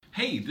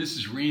Hey, this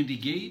is Randy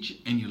Gage,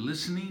 and you're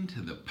listening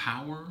to the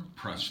Power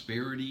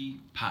Prosperity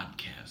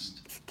Podcast.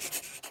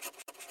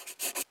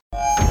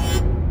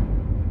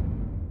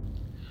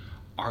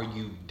 Are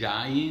you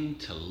dying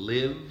to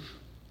live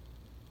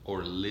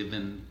or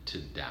living to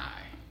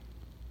die?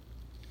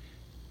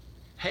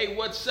 Hey,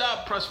 what's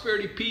up,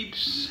 Prosperity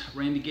Peeps?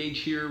 Randy Gage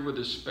here with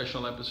a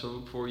special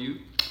episode for you,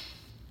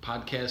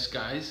 podcast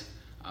guys.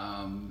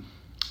 And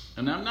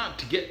I'm not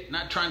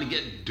trying to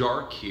get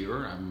dark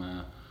here.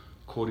 I'm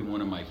quoting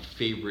one of my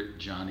favorite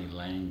Johnny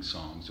Lang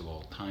songs of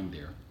all time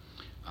there.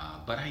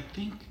 But I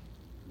think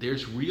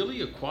there's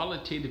really a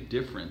qualitative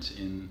difference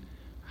in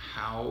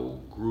how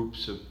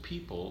groups of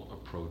people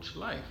approach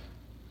life.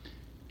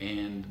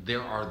 And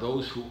there are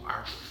those who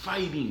are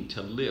fighting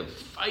to live,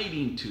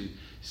 fighting to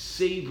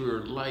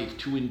savor life,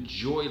 to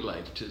enjoy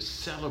life, to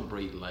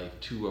celebrate life,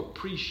 to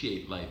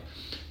appreciate life,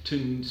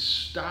 to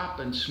stop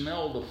and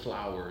smell the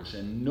flowers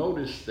and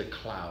notice the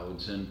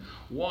clouds and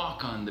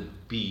walk on the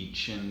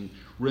beach and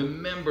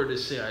remember to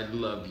say I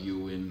love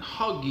you and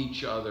hug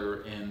each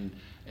other and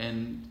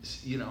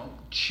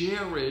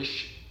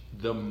cherish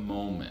the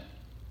moment.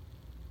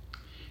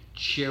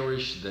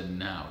 Cherish the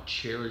now,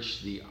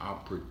 cherish the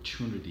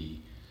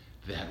opportunity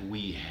that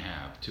we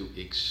have to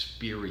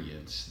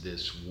experience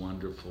this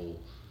wonderful,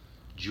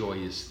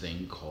 joyous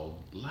thing called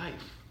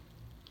life.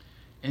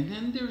 And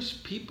then there's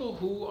people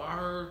who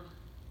are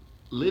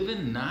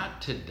living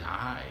not to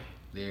die.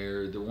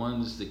 They're the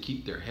ones that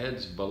keep their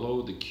heads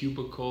below the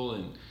cubicle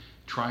and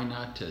try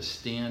not to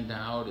stand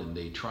out, and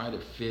they try to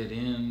fit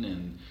in,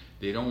 and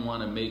they don't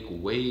want to make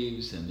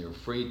waves, and they're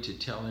afraid to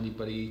tell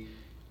anybody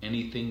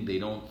anything they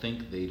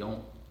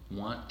don't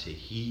want to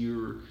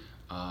hear.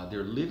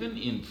 They're living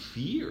in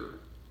fear,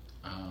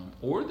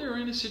 or they're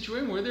in a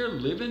situation where they're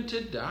living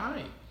to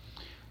die.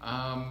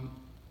 I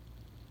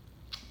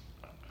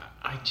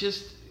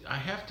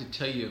have to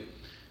tell you,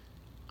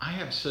 I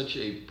have such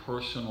a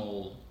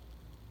personal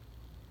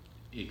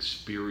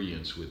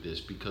experience with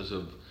this because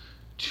of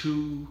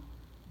two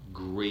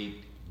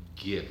great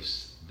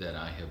gifts that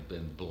I have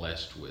been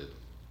blessed with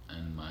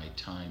in my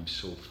time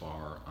so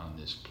far on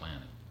this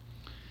planet.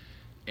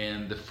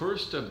 And the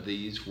first of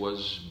these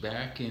was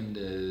back in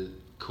the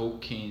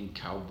cocaine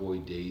cowboy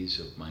days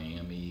of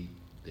Miami,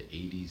 the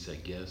 80s, I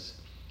guess,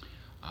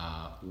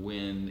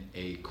 when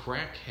a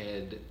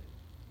crackhead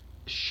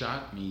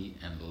shot me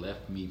and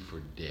left me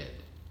for dead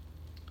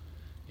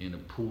in a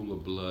pool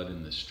of blood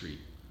in the street.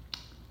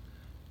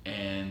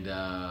 And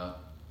I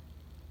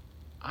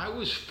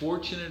was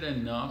fortunate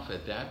enough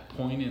at that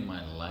point in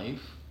my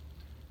life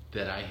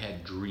that I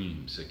had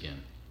dreams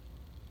again,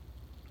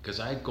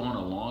 because I had gone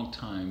a long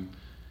time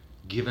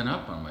given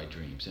up on my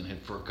dreams and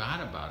had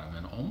forgot about them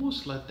and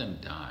almost let them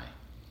die.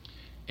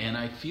 And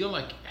I feel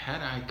like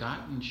had I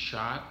gotten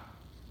shot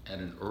at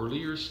an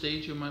earlier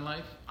stage of my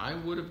life, I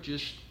would have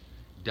just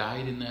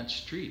died in that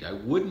street. I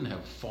wouldn't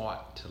have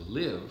fought to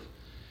live,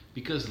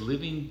 because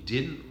living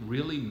didn't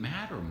really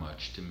matter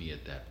much to me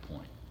at that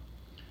point.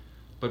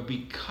 But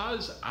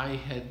because I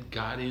had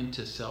got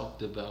into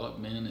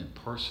self-development and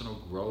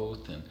personal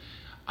growth, and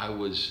I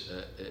was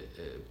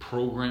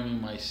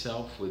programming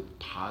myself with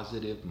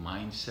positive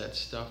mindset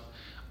stuff,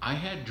 I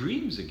had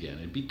dreams again.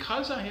 And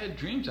because I had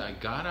dreams, I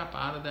got up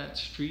out of that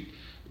street,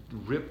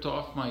 ripped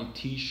off my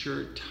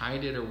t-shirt,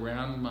 tied it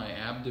around my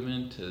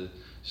abdomen to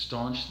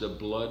staunch the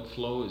blood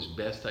flow as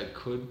best I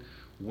could,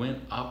 went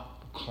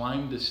up,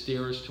 climbed the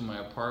stairs to my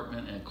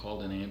apartment, and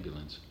called an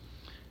ambulance.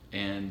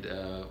 And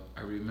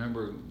I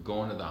remember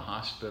going to the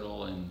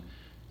hospital, and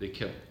they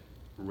kept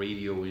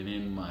radioing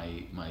in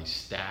my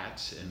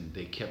stats, and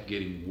they kept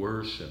getting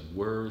worse and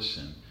worse.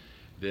 And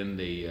then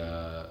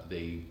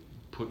they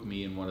put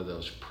me in one of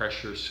those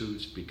pressure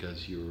suits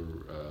because your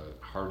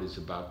heart is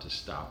about to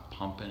stop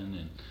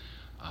pumping.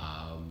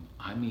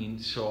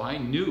 And so I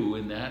knew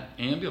in that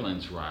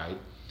ambulance ride,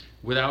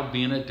 without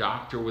being a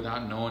doctor,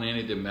 without knowing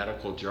any of the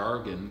medical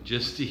jargon,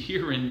 just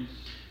hearing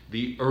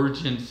the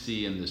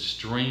urgency and the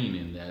strain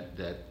in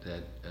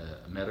that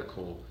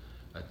medical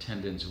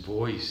attendant's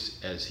voice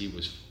as he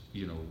was,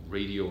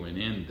 radioing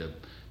in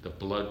the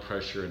blood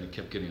pressure, and it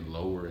kept getting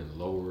lower and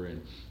lower,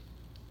 and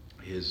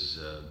his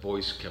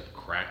voice kept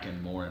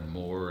cracking more and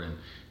more. And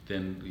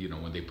then,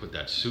 when they put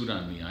that suit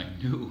on me, I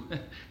knew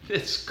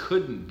this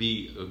couldn't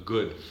be a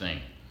good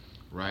thing,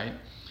 right?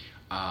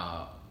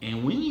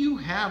 And when you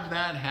have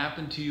that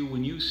happen to you,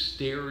 when you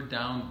stare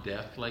down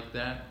death like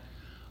that,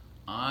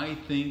 I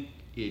think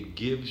it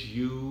gives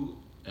you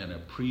an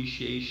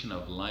appreciation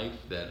of life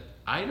that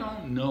I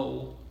don't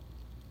know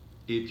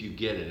if you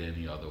get it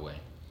any other way.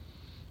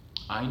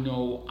 I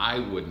know I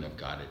wouldn't have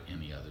got it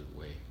any other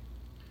way.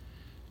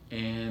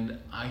 And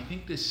I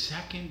think the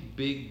second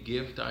big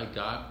gift I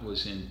got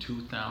was in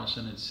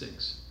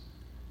 2006.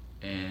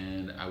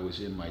 And I was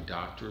in my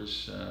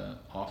doctor's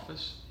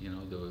office,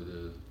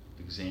 the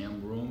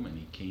exam room, and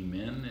he came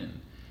in and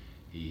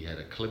he had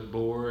a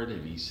clipboard,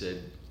 and he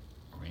said,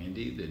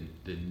 "Randy,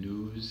 the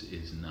news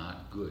is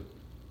not good.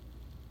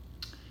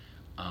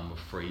 I'm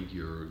afraid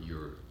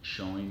you're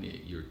showing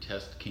it. Your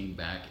test came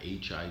back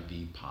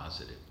HIV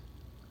positive."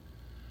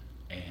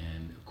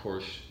 And of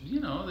course,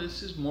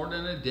 this is more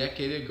than a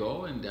decade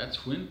ago, and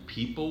that's when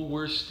people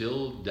were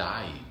still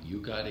dying. You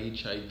got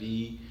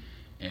HIV,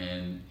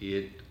 and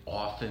it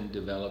often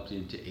developed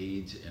into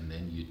AIDS, and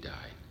then you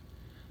died.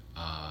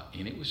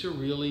 And it was a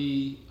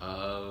really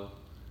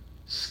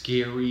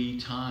scary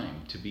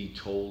time to be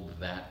told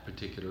that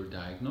particular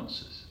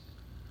diagnosis.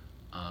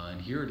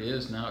 And here it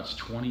is now, it's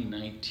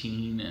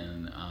 2019,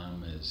 and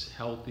I'm as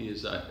healthy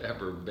as I've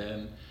ever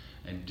been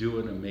and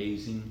doing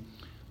amazing.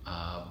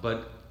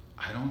 But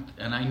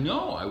I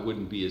know I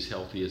wouldn't be as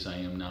healthy as I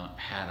am now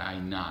had I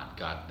not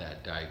got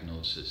that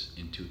diagnosis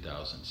in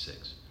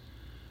 2006.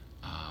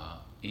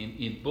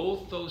 In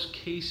both those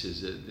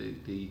cases,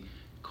 the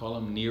call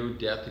them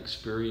near-death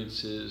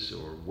experiences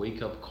or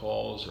wake-up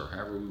calls or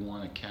however we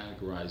want to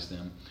categorize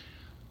them,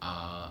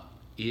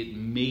 it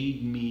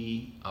made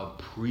me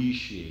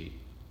appreciate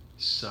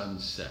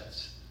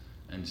sunsets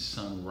and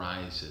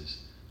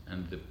sunrises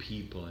and the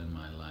people in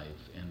my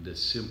life and the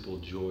simple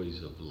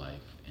joys of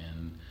life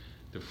and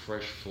the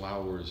fresh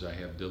flowers I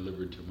have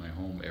delivered to my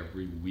home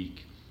every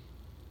week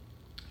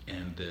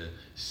and the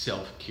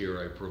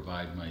self-care I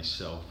provide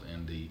myself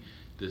and the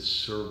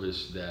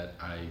service that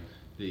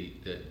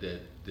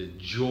the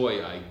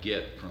joy I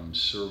get from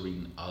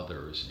serving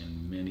others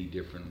in many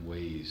different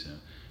ways,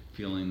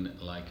 feeling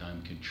like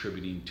I'm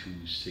contributing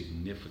to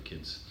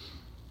significance,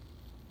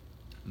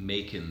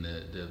 making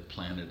the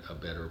planet a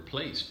better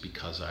place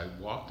because I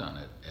walked on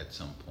it at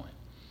some point.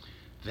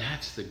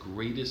 That's the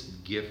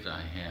greatest gift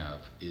I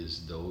have,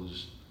 is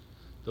those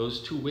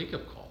two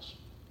wake-up calls.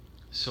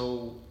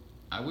 So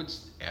I would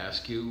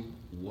ask you,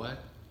 what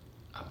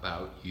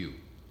about you?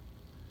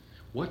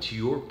 What's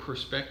your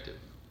perspective?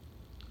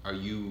 Are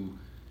you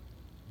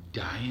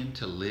dying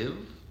to live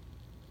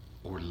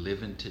or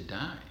living to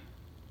die?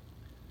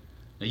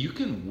 Now, you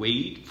can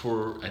wait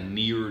for a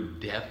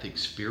near-death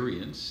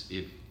experience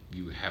if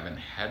you haven't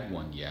had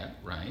one yet,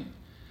 right?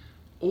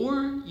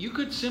 Or you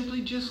could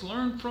simply just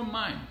learn from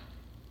mine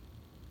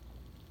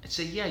and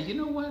say, yeah, you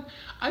know what?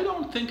 I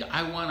don't think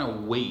I want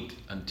to wait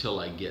until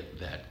I get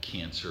that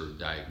cancer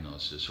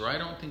diagnosis, or I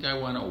don't think I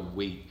want to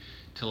wait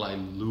till I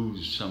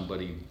lose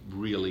somebody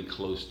really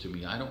close to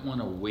me. I don't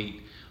want to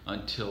wait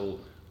until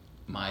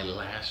my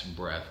last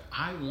breath.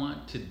 I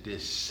want to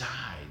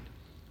decide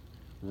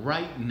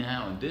right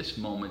now in this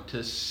moment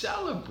to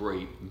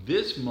celebrate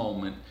this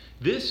moment,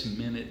 this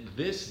minute,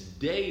 this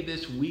day,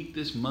 this week,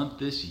 this month,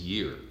 this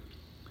year,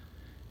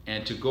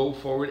 and to go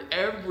forward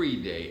every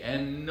day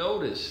and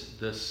notice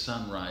the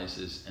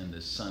sunrises and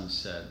the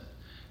sunset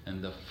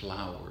and the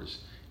flowers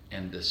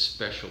and the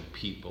special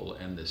people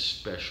and the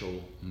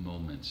special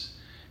moments,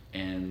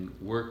 and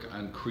work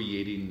on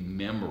creating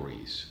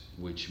memories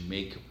which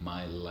make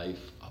my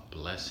life a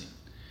blessing,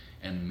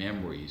 and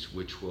memories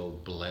which will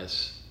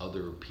bless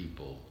other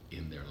people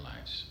in their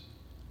lives.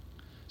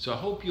 So I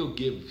hope you'll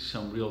give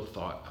some real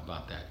thought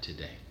about that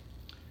today.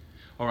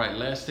 All right,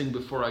 last thing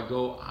before I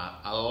go,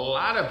 a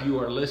lot of you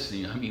are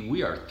listening. I mean,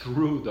 we are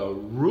through the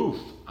roof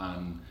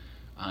on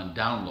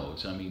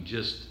downloads. I mean,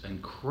 just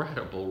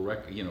incredible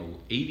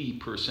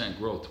 80%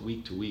 growth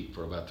week to week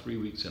for about 3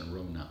 weeks in a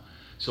row now.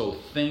 So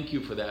thank you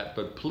for that,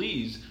 but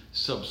please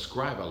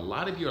subscribe. A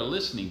lot of you are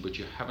listening, but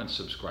you haven't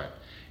subscribed.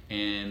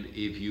 And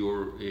if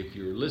you're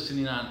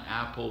listening on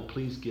Apple,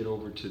 please get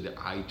over to the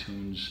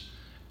iTunes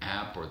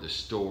app or the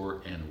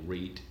store and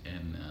rate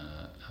and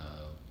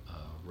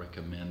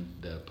recommend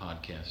the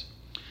podcast.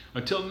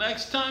 Until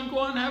next time, go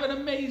on, have an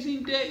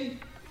amazing day.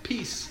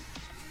 Peace.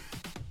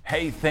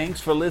 Hey,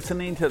 thanks for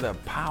listening to the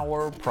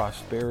Power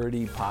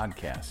Prosperity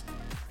Podcast.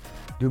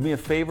 Do me a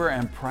favor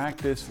and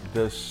practice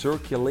the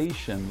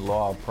circulation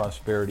law of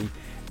prosperity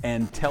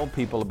and tell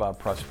people about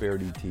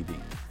Prosperity TV.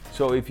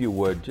 So if you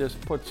would, just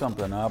put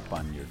something up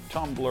on your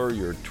Tumblr,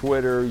 your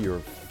Twitter, your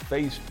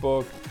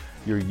Facebook,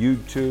 your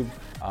YouTube.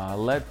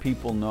 Let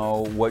people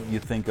know what you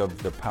think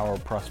of the Power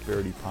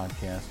Prosperity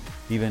Podcast.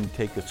 Even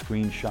take a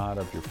screenshot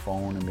of your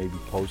phone and maybe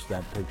post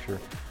that picture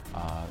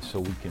so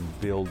we can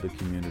build the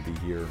community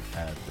here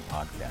at the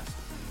podcast.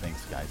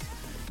 Thanks, guys.